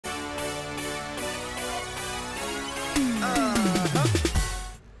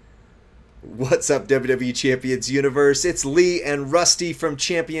What's up, WWE Champions Universe? It's Lee and Rusty from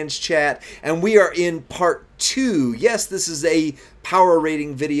Champions Chat, and we are in part 2. Yes, this is a power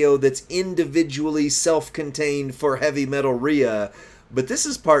rating video that's individually self-contained for Heavy Metal Rhea, but this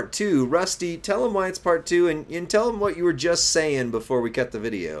is part 2. Rusty, tell them why it's part 2, and tell them what you were just saying before we cut the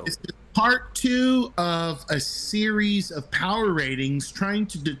video. This is part 2 of a series of power ratings trying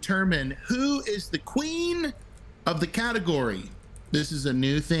to determine who is the queen of the category. This is a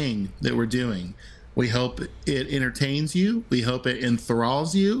new thing that we're doing. We hope it entertains you. We hope it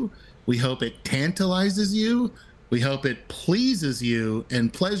enthralls you. We hope it tantalizes you. We hope it pleases you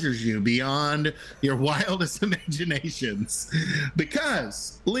and pleasures you beyond your wildest imaginations.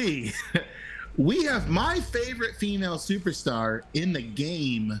 Because, Lee, we have my favorite female superstar in the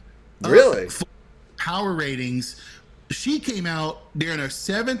game. Really? Power ratings. She came out during our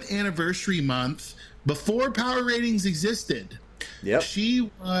 7th anniversary month before power ratings existed. Yep. She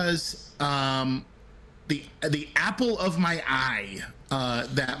was the apple of my eye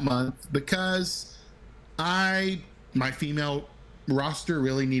that month because my female roster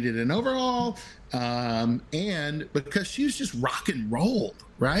really needed an overhaul, and because she was just rock and roll,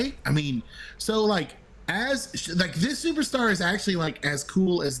 right? I mean, so like this superstar is actually like as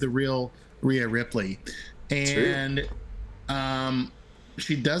cool as the real Rhea Ripley, and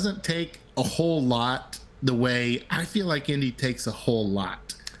she doesn't take a whole lot the way I feel like Indy takes a whole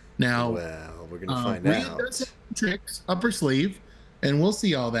lot. Now, well, we're gonna find Rhea out. does have tricks up her sleeve, and we'll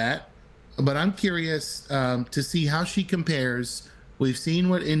see all that. But I'm curious to see how she compares. We've seen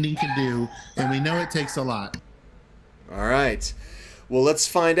what Indy can do, and we know it takes a lot. All right. Well, let's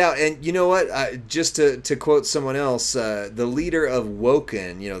find out. And you know what? Just to quote someone else, the leader of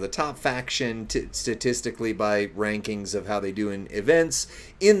Woken, the top faction statistically by rankings of how they do in events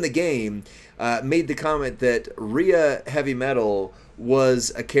in the game, made the comment that Rhea Heavy Metal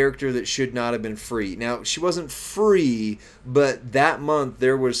was a character that should not have been free. Now, she wasn't free, but that month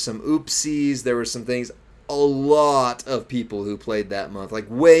there was some oopsies, there were some things. A lot of people who played that month, like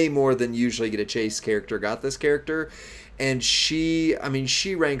way more than usually get a chase character, got this character. And she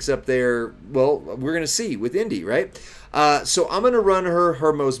ranks up there, well, we're going to see with Indy, right? So I'm going to run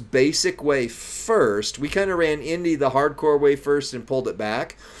her most basic way first. We kind of ran Indy the hardcore way first and pulled it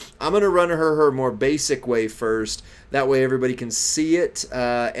back. I'm going to run her more basic way first. That way everybody can see it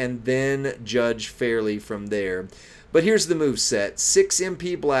and then judge fairly from there. But here's the moveset. 6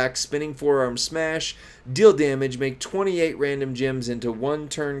 MP black, spinning forearm smash, deal damage, make 28 random gems into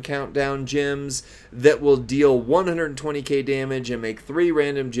 1-turn countdown gems that will deal 120k damage and make 3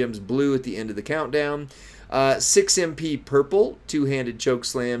 random gems blue at the end of the countdown. 6 MP purple, 2-handed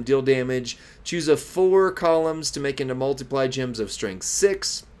chokeslam, deal damage, choose a 4 columns to make into multiply gems of strength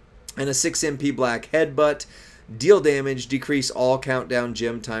 6, and a 6 MP black headbutt, deal damage, decrease all countdown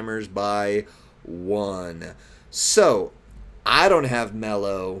gem timers by 1. So, I don't have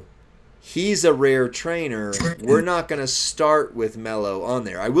Mello. He's a rare trainer. We're not going to start with Mello on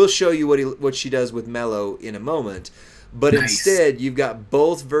there. I will show you what she does with Mello in a moment. But instead, you've got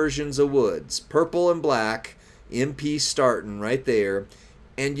both versions of Woods. Purple and black, MP starting right there.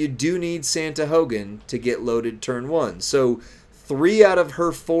 And you do need Santa Hogan to get loaded turn 1. So, 3 out of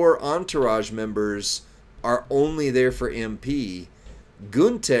her 4 Entourage members are only there for MP.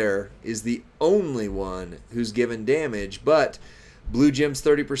 Gunther is the only one who's given damage, but blue gems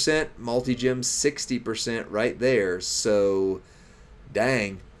 30%, multi-gems 60% right there. So,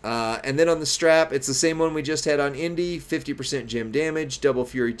 dang. And then on the strap, it's the same one we just had on Indy, 50% gem damage, double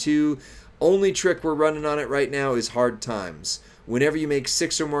fury 2. Only trick we're running on it right now is hard times. Whenever you make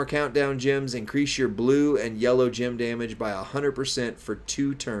 6 or more countdown gems, increase your blue and yellow gem damage by 100% for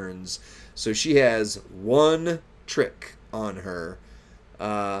 2 turns. So she has 1 trick on her.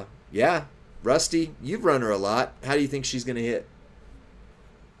 Yeah, Rusty, you've run her a lot. How do you think she's going to hit?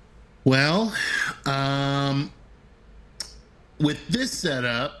 Well, with this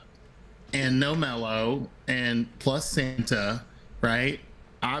setup and no Mello and plus Santa, right?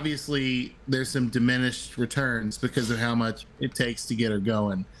 Obviously, there's some diminished returns because of how much it takes to get her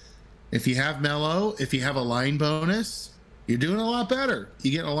going. If you have Mello, if you have a line bonus, you're doing a lot better.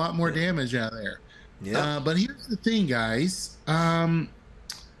 You get a lot more damage out there. Yeah. But here's the thing, guys.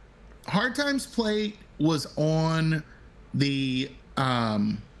 Hard Times Plate was on the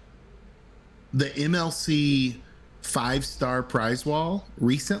MLC 5-star prize wall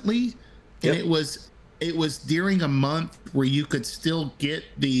recently, and it was during a month where you could still get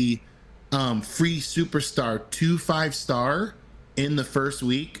the free superstar 2 5-star in the first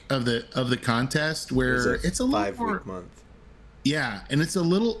week of the contest, where it's a 5-week month. Yeah, and it's a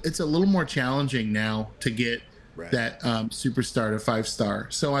little more challenging now to get Right. that superstar to 5-star.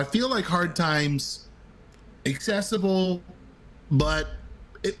 So I feel like Hard Times accessible, but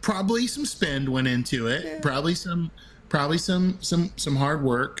it probably some spend went into it. Yeah. Probably some hard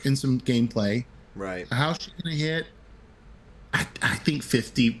work and some gameplay. Right. How's she gonna hit? I think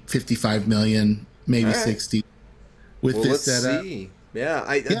 50, 55 million, maybe 60 with this setup. See.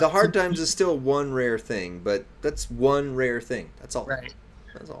 Yeah, the Hard Times is still one rare thing, but that's one rare thing. That's all. Right.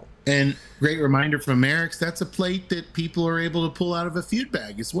 That's all. And great reminder from Merrick's, that's a plate that people are able to pull out of a feud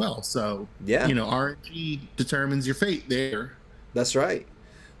bag as well. So, yeah, RNG determines your fate there. That's right.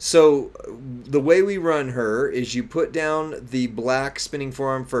 So the way we run her is you put down the black spinning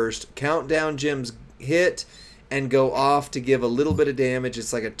forearm first, countdown gems hit, and go off to give a little bit of damage.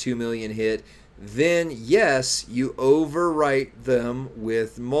 It's like a 2 million hit. Then, yes, you overwrite them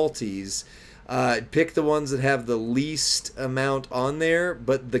with multis. Pick the ones that have the least amount on there,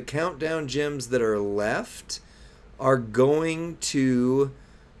 but the countdown gems that are left are going to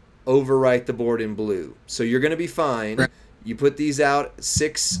overwrite the board in blue. So you're going to be fine. Right. You put these out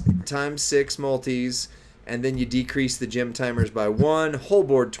 6 times 6 multis, and then you decrease the gem timers by 1. Whole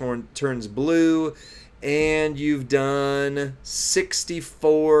board turns blue. And you've done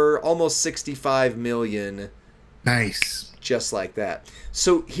 64, almost 65 million. Nice. Just like that.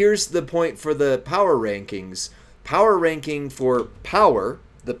 So here's the point for the power rankings. Power ranking for power,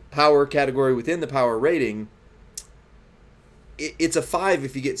 the power category within the power rating, it's a 5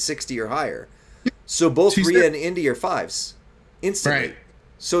 if you get 60 or higher. So both Rhea and Indy are 5s instantly. Right.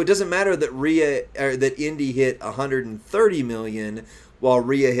 So it doesn't matter that that Indy hit 130 million while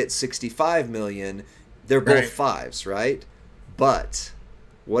Rhea hit 65 million. They're both 5s, right? But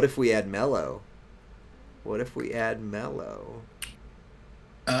what if we add Mellow? What if we add Mellow?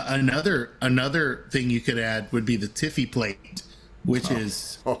 Another thing you could add would be the Tiffy plate, which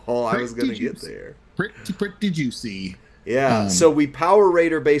is I was going to get there. Pretty juicy. Yeah. So we power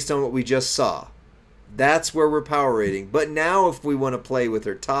rate her based on what we just saw. That's where we're power rating. But now, if we want to play with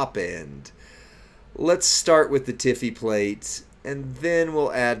her top end, let's start with the Tiffy plate. And then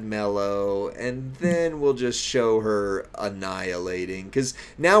we'll add Mellow, and then we'll just show her annihilating. Because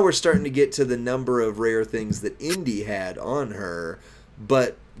now we're starting to get to the number of rare things that Indy had on her.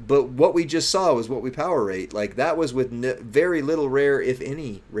 But what we just saw was what we power rate. Like, that was with very little rare, if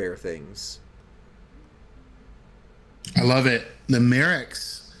any, rare things. I love it. The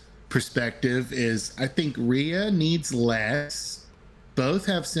Merrick's perspective is, I think Rhea needs less. Both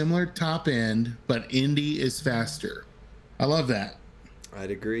have similar top end, but Indy is faster. I love that. I'd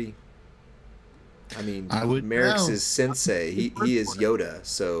agree. I mean, would Merrick's is sensei. He is Yoda,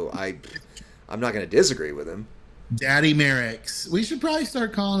 so I'm not going to disagree with him. Daddy Merrick's. We should probably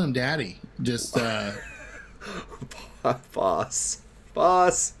start calling him Daddy. Just Boss.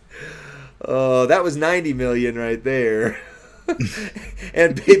 Oh, that was 90 million right there.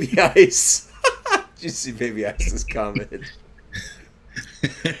 And Baby Ice. Did you see Baby Ice's comment?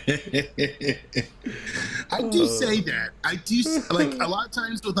 I do say that. I do, like, a lot of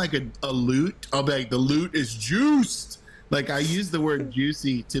times with like a loot, I'll be like, the loot is juiced. Like, I use the word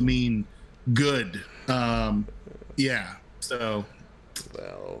juicy to mean good. Yeah. So,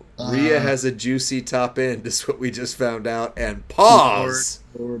 well, Rhea has a juicy top end, is what we just found out. And pause.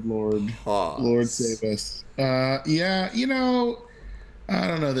 Lord. Pause. Lord save us. Yeah, I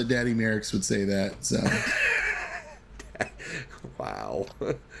don't know that Daddy Merrick's would say that. So. Wow.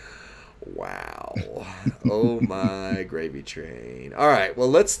 Oh my gravy train. All right, well,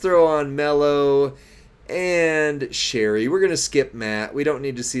 let's throw on Mellow and Sherry. We're going to skip Matt. We don't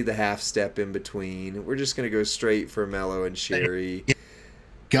need to see the half step in between. We're just going to go straight for Mellow and Sherry.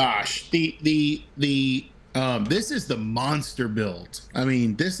 Gosh, this is the monster build. I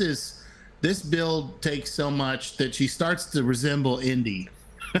mean, this build takes so much that she starts to resemble Indy.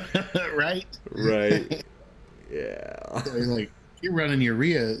 Right? Right. Yeah. So like, you're running your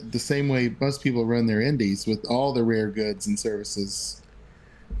Rhea the same way most people run their indies, with all the rare goods and services.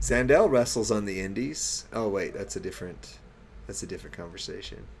 Zandel wrestles on the indies. Oh wait, that's a different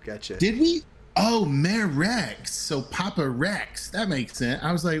conversation. Gotcha. Did we? Oh, Mayor Rex. So Papa Rex. That makes sense.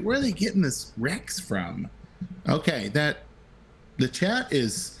 I was like, where are they getting this Rex from? Okay, the chat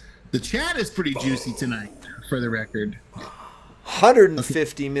is pretty juicy tonight, for the record.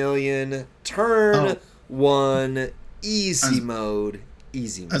 150 million. Turn 1. Easy mode. I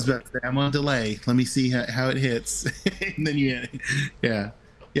was about to say, I'm on delay. Let me see how it hits. And then yeah,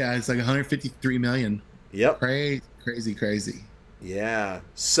 it's like 153 million. Yep. Crazy. Yeah.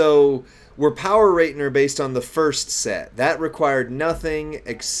 So we're power rating her based on the first set. That required nothing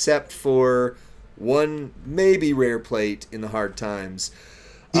except for one maybe rare plate in the hard times.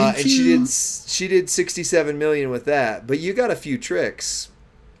 And she did 67 million with that. But you got a few tricks.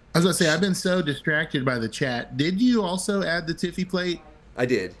 I was gonna say, I've been so distracted by the chat. Did you also add the Tiffy plate? I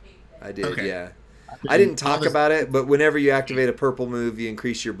did. Okay. Yeah. I didn't talk about it, but whenever you activate a purple move, you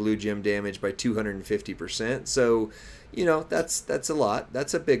increase your blue gem damage by 250%. So, you know, that's a lot.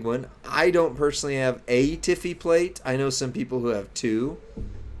 That's a big one. I don't personally have a Tiffy plate. I know some people who have two.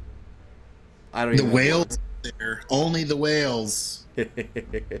 I don't even The whales there. Only the whales.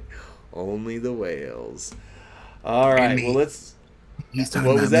 Only the whales. All right. Well, let's.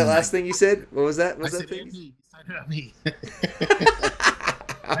 What was that last thing you said? What was that? Was that thing? He's talking about me.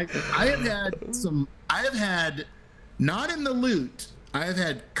 I have had, not in the loot, I have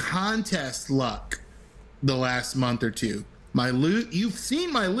had contest luck the last month or two. My loot, you've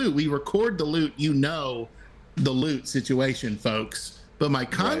seen my loot. We record the loot, you know the loot situation, folks. But my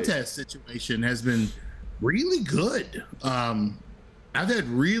contest situation has been really good. I've had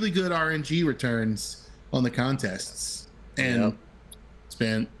really good RNG returns on the contests. And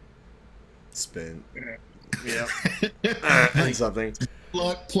spent. Yeah. And something.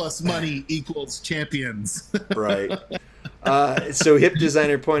 Luck plus money equals champions. Right. So Hip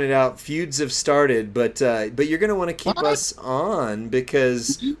Designer pointed out feuds have started, but you're going to want to keep us on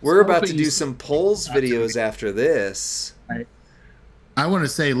because we're about to do some polls videos after this. I want to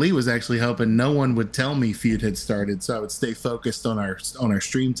say Lee was actually hoping no one would tell me feud had started, so I would stay focused on our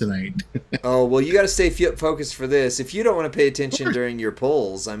stream tonight. Oh, well, you got to stay focused for this. If you don't want to pay attention during your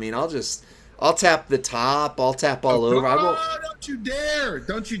polls, I mean, I'll tap the top. I'll tap all over. I won't. Don't you dare.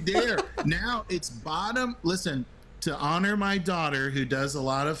 Don't you dare. Now it's bottom. Listen, to honor my daughter who does a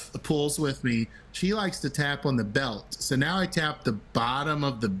lot of pulls with me, she likes to tap on the belt. So now I tap the bottom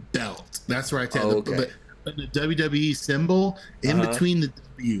of the belt. That's where I tap the WWE symbol in between the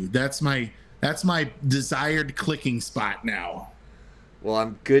W. That's my desired clicking spot now. Well,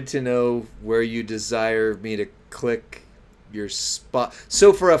 I'm good to know where you desire me to click your spot.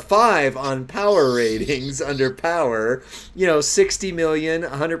 So for a 5 on power ratings under power, 60 million,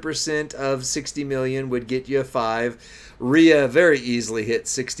 100% of 60 million would get you a 5. Rhea very easily hit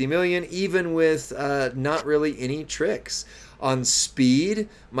 60 million, even with not really any tricks. On speed,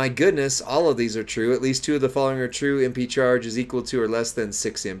 my goodness, all of these are true. At least 2 of the following are true. MP charge is equal to or less than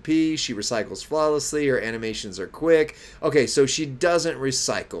 6 MP. She recycles flawlessly. Her animations are quick. Okay, so she doesn't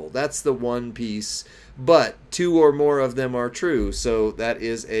recycle. That's the one piece. But 2 or more of them are true. So that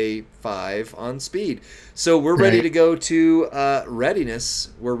is a 5 on speed. So we're ready to go to readiness.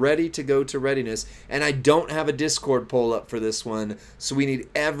 We're ready to go to readiness. And I don't have a Discord poll up for this one. So we need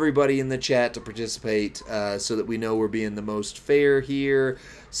everybody in the chat to participate so that we know we're being the most fair here.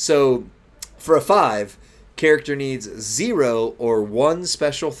 So for a 5, character needs 0 or 1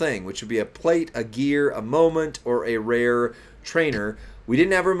 special thing, which would be a plate, a gear, a moment, or a rare trainer. We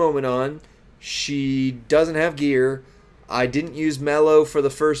didn't have her moment on. She doesn't have gear. I didn't use Mellow for the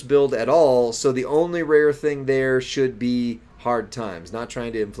first build at all, so the only rare thing there should be Hard Times, not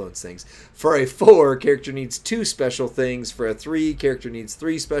trying to influence things. For a 4, character needs 2 special things. For a 3, character needs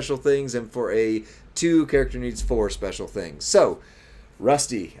 3 special things. And for a 2, character needs 4 special things. So,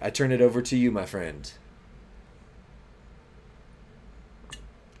 Rusty, I turn it over to you, my friend.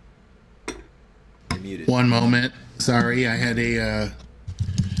 You're muted. One moment. Sorry, I had a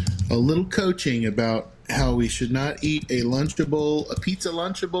little coaching about how we should not eat a pizza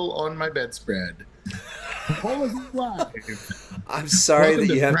Lunchable on my bedspread. I'm sorry that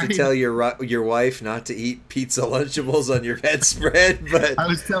you have to tell your wife not to eat pizza Lunchables on your bedspread, but I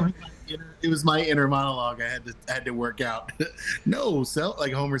was telling it was my inner monologue. I had to work out. No,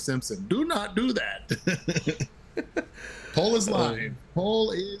 like Homer Simpson. Do not do that. Poll is live.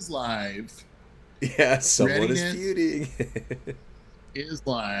 Poll is live. Yeah, someone is feuding. Is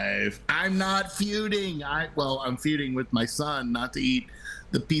live. I'm not feuding. I'm feuding with my son not to eat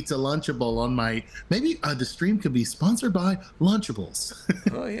the pizza Lunchable on my. Maybe the stream could be sponsored by Lunchables.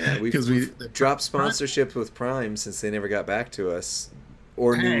 Oh yeah, we've dropped sponsorship with Prime since they never got back to us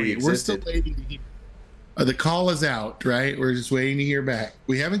or knew we existed. We're still waiting to hear. The call is out, right? We're just waiting to hear back.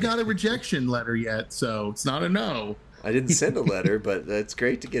 We haven't got a rejection letter yet, so it's not a no. I didn't send a letter, but it's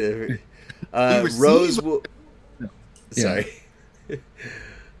great to get a. Rose will. Sorry.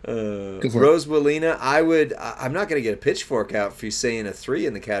 Rose Willina, I'm not going to get a pitchfork out for you saying a 3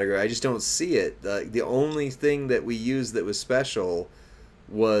 in the category. I just don't see it. The only thing that we used that was special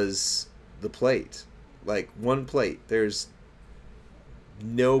was the plate. Like 1 plate. There's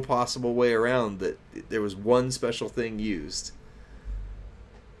no possible way around that there was 1 special thing used.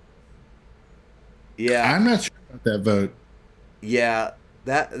 Yeah. I'm not sure about that vote. Yeah,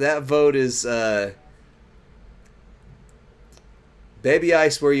 that vote is Baby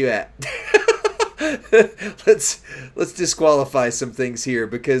Ice, where you at? let's disqualify some things here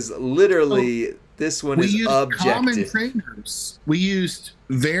because literally this one We is used common objective. trainers. We used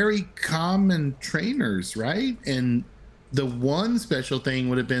very common trainers, right? And the one special thing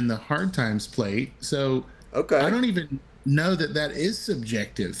would have been the hard times plate. So Okay. I don't even know that that is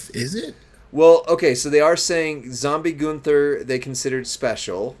subjective, is it? Well, okay, so they are saying Zombie Gunther they considered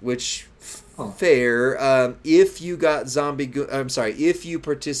special, which fair. If you got if you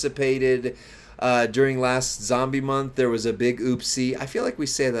participated during last Zombie Month, there was a big oopsie. I feel like we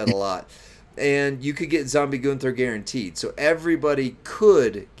say that a lot. And you could get Zombie Gunther guaranteed. So everybody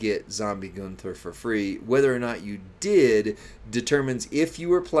could get Zombie Gunther for free. Whether or not you did determines if you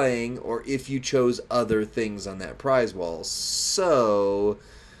were playing or if you chose other things on that prize wall. So,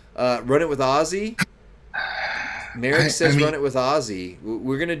 run it with Ozzy. Merrick says run it with Ozzy.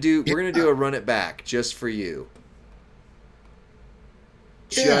 We're gonna do a run it back just for you.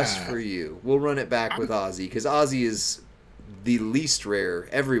 Just for you. We'll run it back with Ozzy because Ozzy is the least rare.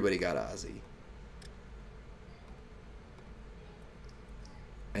 Everybody got Ozzy.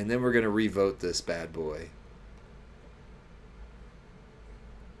 And then we're going to revote this bad boy.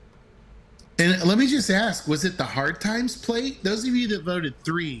 And let me just ask, was it the hard times plate? Those of you that voted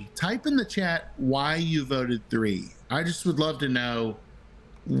 3, type in the chat why you voted 3. I just would love to know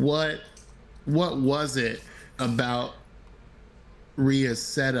what was it about Rhea's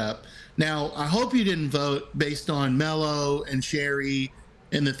setup. Now, I hope you didn't vote based on Mello and Sherry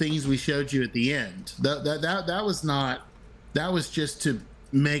and the things we showed you at the end. That was not. That was just to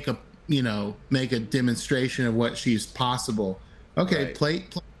make a demonstration of what she's possible. Okay, Right.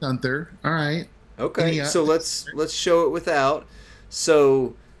 plate Gunther. All right. Okay, so let's show it without.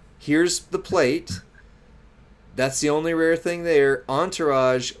 So here's the plate. That's the only rare thing there.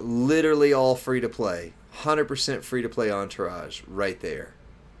 Entourage, literally all free to play. 100% free to play Entourage right there.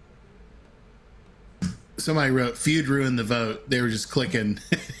 Somebody wrote feud ruined the vote. They were just clicking.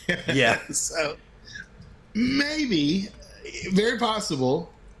 Yeah. So maybe, very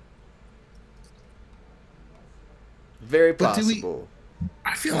possible. Very But possible.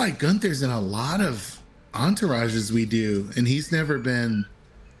 I feel like Gunther's in a lot of entourages we do, and he's never been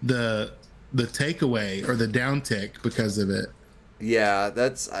the takeaway or the down tick because of it. Yeah,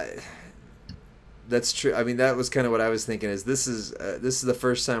 that's true. I mean, that was kind of what I was thinking. Is this is the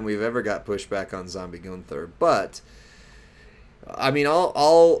first time we've ever got pushback on Zombie Gunther, but I mean,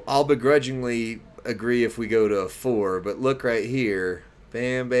 I'll begrudgingly agree if we go to a 4. But look right here,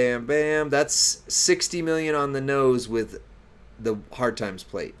 bam, bam, bam. That's 60 million on the nose with the hard times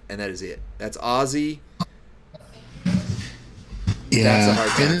plate, and that is it. That's Ozzy. Yeah, That's a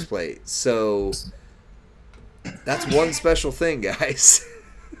hard times plate. So that's one special thing, guys.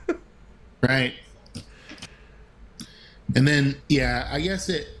 Right. And then, yeah, I guess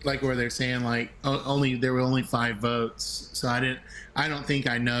it like where they're saying like there were only 5 votes, so I don't think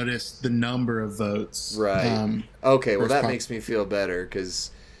I noticed the number of votes. Right. Okay. Well, that makes me feel better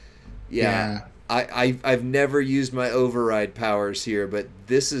because, yeah. I've never used my override powers here, but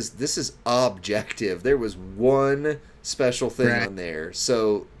this is objective. There was one special thing on there,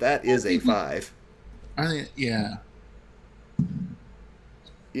 so that is a 5. I think, yeah.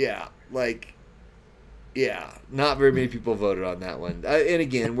 Yeah, like, yeah, not very many people voted on that one. And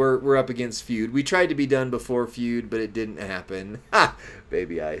again, we're up against feud. We tried to be done before feud, but it didn't happen. Ha!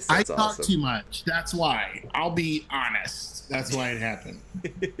 Baby Ice. That's I awesome. talk too much. That's why. I'll be honest. That's why it happened.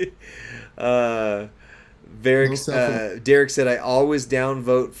 Derek said I always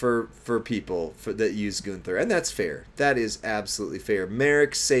downvote for people that use Gunther, and that's fair. That is absolutely fair.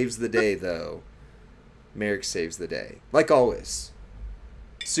 Merrick saves the day, though. Merrick saves the day, like always.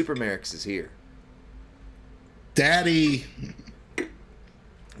 Super Merrick's is here. Daddy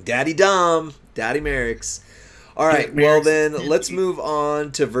Dom, Daddy Merrick's. All right, well then, let's move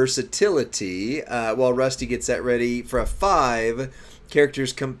on to versatility. While Rusty gets that ready for a 5.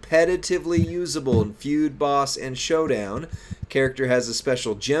 Characters competitively usable in Feud, Boss, and Showdown. Character has a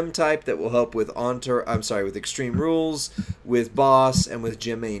special gem type that will help with with Extreme Rules, with Boss, and with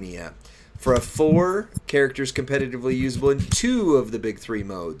Gemmania. For a 4, characters competitively usable in 2 of the big 3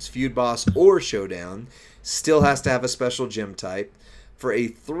 modes, Feud, Boss, or Showdown. Still has to have a special gem type. For a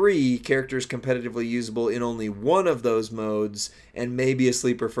 3, characters competitively usable in only 1 of those modes, and maybe a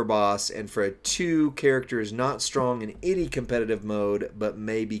sleeper for Boss. And for a 2, character is not strong in any competitive mode, but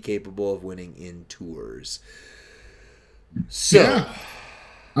may be capable of winning in tours. So, yeah.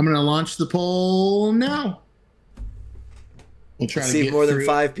 I'm going to launch the poll now. We'll try to see get if more than through.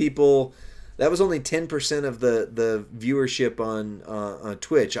 5 people That was only 10% of the viewership on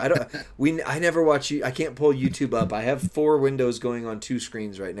Twitch. I never watch you. I can't pull YouTube up. I have 4 windows going on 2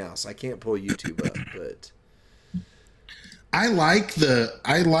 screens right now, so I can't pull YouTube up. But I like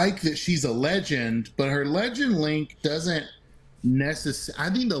that she's a legend, but her legend link doesn't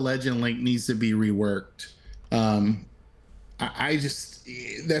necessarily. I think the legend link needs to be reworked. I just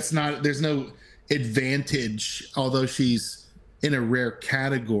there's no advantage, although she's in a rare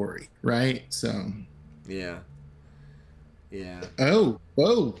category, right? So yeah. Oh,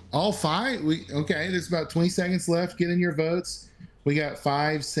 all 5. Okay. There's about 20 seconds left. Get in your votes. We got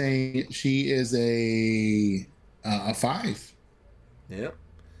 5 saying she is a 5. Yeah.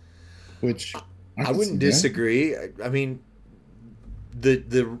 Which I wouldn't disagree. I mean,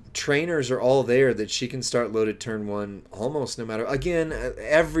 the trainers are all there that she can start loaded turn 1 almost no matter. Again,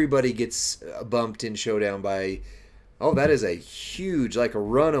 everybody gets bumped in Showdown by. Oh, that is a huge, like a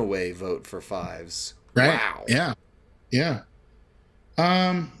runaway vote for 5s. Right. Wow. Yeah.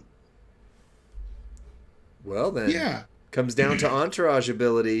 Well then. Yeah. Comes down to entourage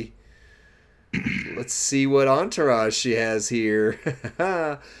ability. Let's see what entourage she has here.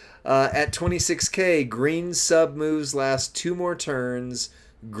 At 26k, green sub moves last 2 more turns.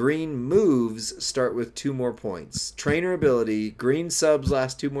 Green moves start with 2 more points. Trainer ability, green subs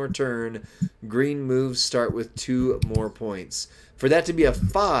last 2 more turn. Green moves start with 2 more points. For that to be a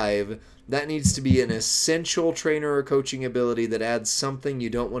 5, that needs to be an essential trainer or coaching ability that adds something you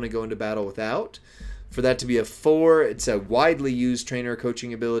don't want to go into battle without. For that to be a 4, it's a widely used trainer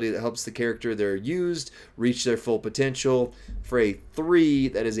coaching ability that helps the character they're used reach their full potential. For a 3,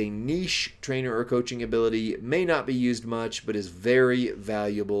 that is a niche trainer or coaching ability, may not be used much, but is very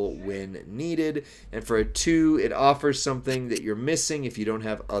valuable when needed. And for a 2, it offers something that you're missing if you don't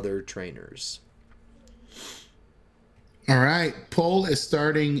have other trainers. All right, poll is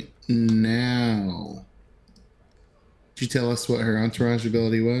starting now. Did you tell us what her entourage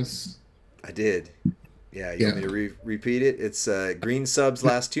ability was? I did. Yeah, you want me to repeat it? It's green subs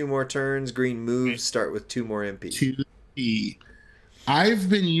last 2 more turns. Green moves start with 2 more MP. 2E. I've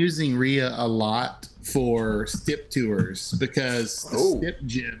been using Rhea a lot for stip tours because the stip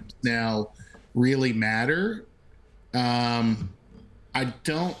gyms now really matter. I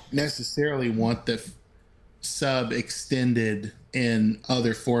don't necessarily want the sub extended in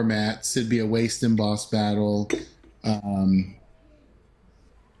other formats. It'd be a waste in boss battle.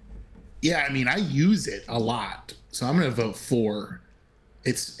 Yeah, I mean, I use it a lot, so I'm going to vote 4.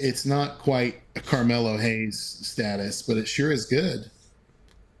 It's not quite a Carmelo Hayes status, but it sure is good.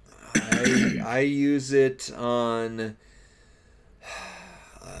 I use it on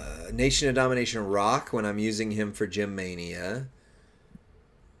Nation of Domination Rock when I'm using him for Gym Mania.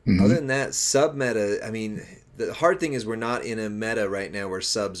 Mm-hmm. Other than that, sub meta, I mean, the hard thing is we're not in a meta right now where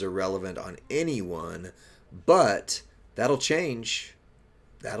subs are relevant on anyone, but that'll change.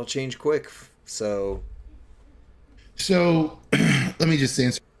 That'll change quick. So let me just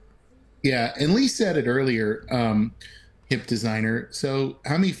answer. Yeah, and Lee said it earlier, hip designer. So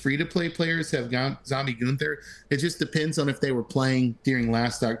how many free-to-play players have got Zombie Gunther? It just depends on if they were playing during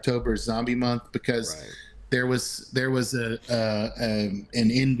last October's Zombie Month, because there was an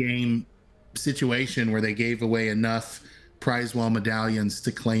in-game situation where they gave away enough prize wall medallions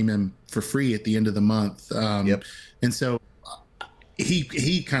to claim him for free at the end of the month. And so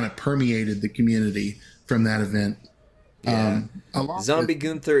he kind of permeated the community from that event. Yeah. Zombie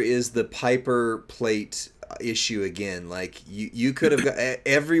Gunther is the Piper plate issue again. Like you could have got,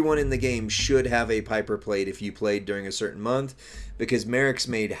 everyone in the game should have a Piper plate if you played during a certain month, because Merrick's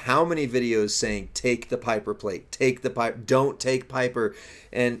made how many videos saying take the Piper plate, take the Piper, don't take Piper,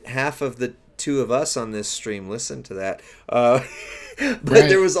 and half of the 2 of us on this stream listened to that. But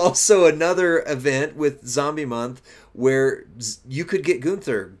there was also another event with Zombie Month where you could get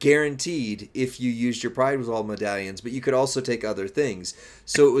Gunther guaranteed if you used your Pride with all medallions, but you could also take other things.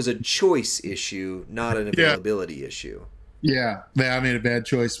 So it was a choice issue, not an availability issue. Yeah, I made a bad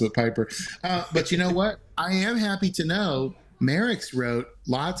choice with Piper. But you know what? I am happy to know Merrick's wrote,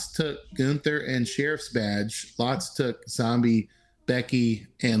 lots took Gunther and Sheriff's Badge, lots took Zombie, Becky,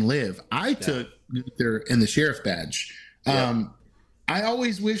 and Liv. I took Gunther and the Sheriff Badge. I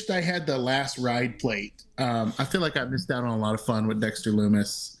always wished I had the last ride plate. I feel like I missed out on a lot of fun with Dexter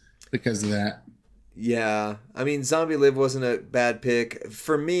Loomis because of that. Yeah, I mean, Zombie Liv wasn't a bad pick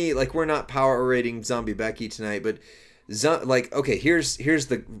for me. Like, we're not power rating Zombie Becky tonight, but okay, here's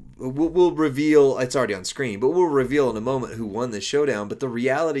the we'll reveal. It's already on screen, but we'll reveal in a moment who won the showdown. But the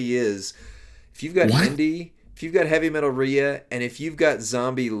reality is, if you've got Indy, if you've got Heavy Metal Rhea, and if you've got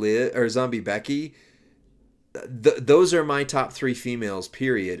Zombie Liv or Zombie Becky, those are my top 3 females,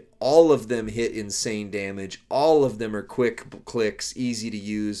 period. All of them hit insane damage. All of them are quick clicks, easy to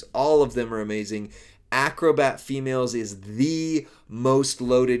use. All of them are amazing. Acrobat females is the most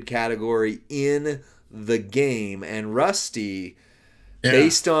loaded category in the game. And Rusty,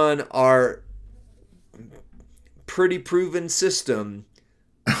 based on our pretty proven system,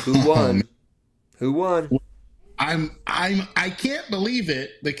 who won? Who won? I can't believe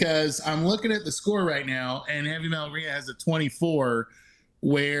it, because I'm looking at the score right now, and Heavy Metal Rhea has a 24,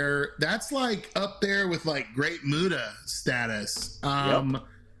 where that's like up there with like Great Muta status.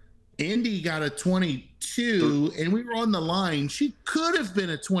 Indy got a 22, and we were on the line. She could have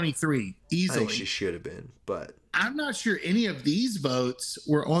been a 23 easily. I think she should have been, but I'm not sure any of these votes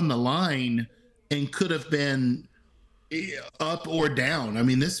were on the line and could have been up or down. I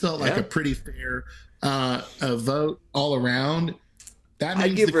mean, this felt like a pretty fair a vote all around. That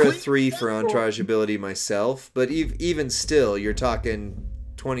means I'd give her a 3 for entourage ability myself, but even still, you're talking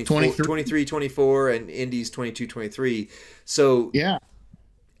 23, 24, and Indy's 22, 23. So yeah,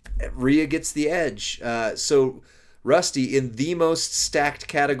 Rhea gets the edge. So Rusty, in the most stacked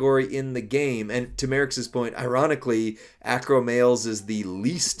category in the game, and to Merrick's point, ironically, acro males is the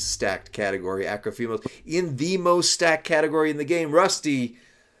least stacked category, acro females. In the most stacked category in the game, Rusty,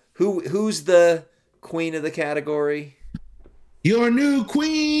 who's the queen of the category? Your new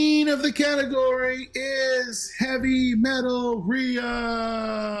queen of the category is Heavy Metal Rhea.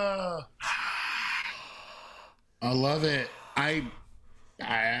 I love it.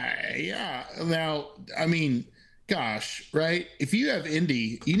 Yeah. Now, I mean, gosh, right? If you have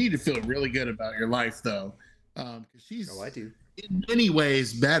Indy, you need to feel really good about your life, though, because she's I do. in many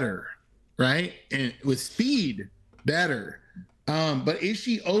ways better, right? And with speed, better. But is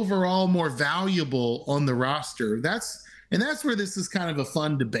she overall more valuable on the roster? That's where this is kind of a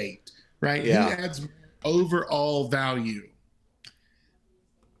fun debate, right? Yeah. Who adds overall value?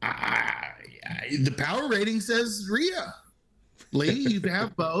 The power rating says Rhea. Lee, you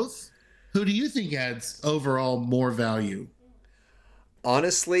have both. Who do you think adds overall more value?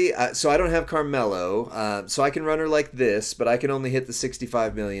 Honestly, so I don't have Carmelo, so I can run her like this, but I can only hit the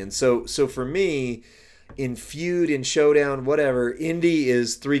 65 million. So for me, in feud, in showdown, whatever, Indy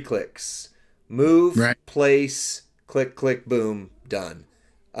is 3 clicks. Move, place, click, click, boom, done.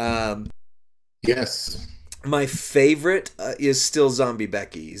 Yes. My favorite is still Zombie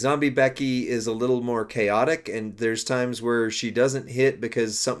Becky. Zombie Becky is a little more chaotic, and there's times where she doesn't hit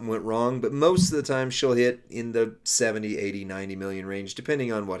because something went wrong, but most of the time she'll hit in the 70, 80, 90 million range,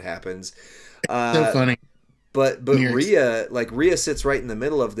 depending on what happens. So funny. But Rhea sits right in the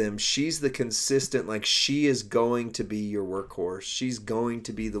middle of them. She's the consistent, like, she is going to be your workhorse. She's going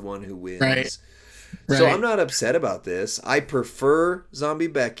to be the one who wins. Right. So I'm not upset about this. I prefer Zombie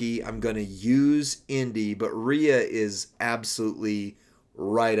Becky. I'm going to use Indy, but Rhea is absolutely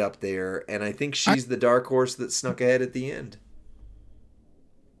right up there, and I think she's the dark horse that snuck ahead at the end.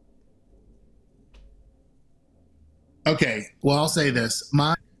 Okay, well, I'll say this.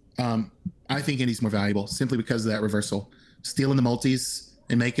 I think Indy's more valuable simply because of that reversal. Stealing the multis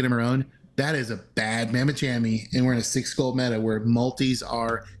and making them her own, that is a bad mamma jammy, and we're in a 6 gold meta where multis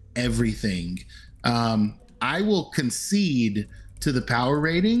are everything. I will concede to the power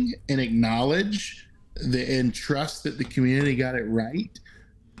rating and acknowledge and trust that the community got it right.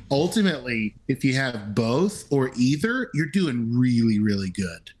 Ultimately, if you have both or either, you're doing really, really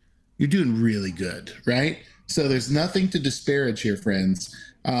good. You're doing really good, right? So there's nothing to disparage here, friends.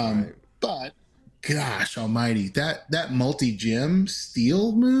 But gosh almighty, that multi-gem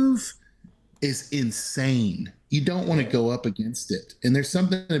steal move is insane. You don't want to go up against it. And there's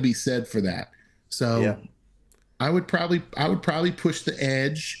something to be said for that. So yeah. I would probably push the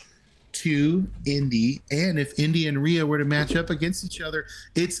edge to Indy. And if Indy and Rhea were to match up against each other,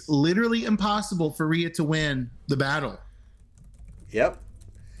 it's literally impossible for Rhea to win the battle. Yep.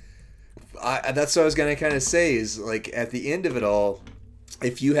 That's what I was going to kind of say is, like, at the end of it all,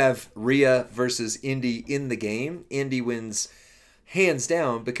 if you have Rhea versus Indy in the game, Indy wins hands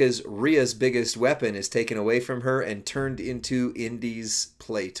down because Rhea's biggest weapon is taken away from her and turned into Indy's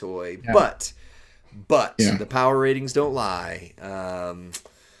play toy. Yeah. But the power ratings don't lie.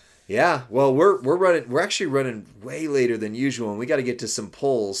 Yeah, well, we're actually running way later than usual, and we got to get to some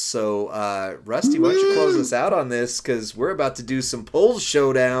polls. So, Rusty, why don't you close us out on this, because we're about to do some polls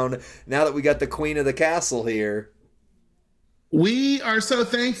showdown now that we got the queen of the castle here. We are so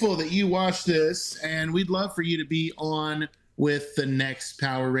thankful that you watched this, and we'd love for you to be on with the next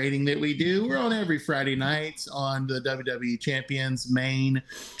power rating that we do. We're on every Friday night on the WWE Champions main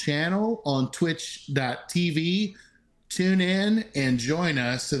channel on twitch.tv. Tune in and join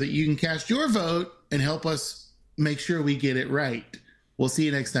us so that you can cast your vote and help us make sure we get it right. We'll see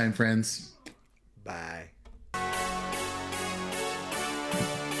you next time, friends. Bye.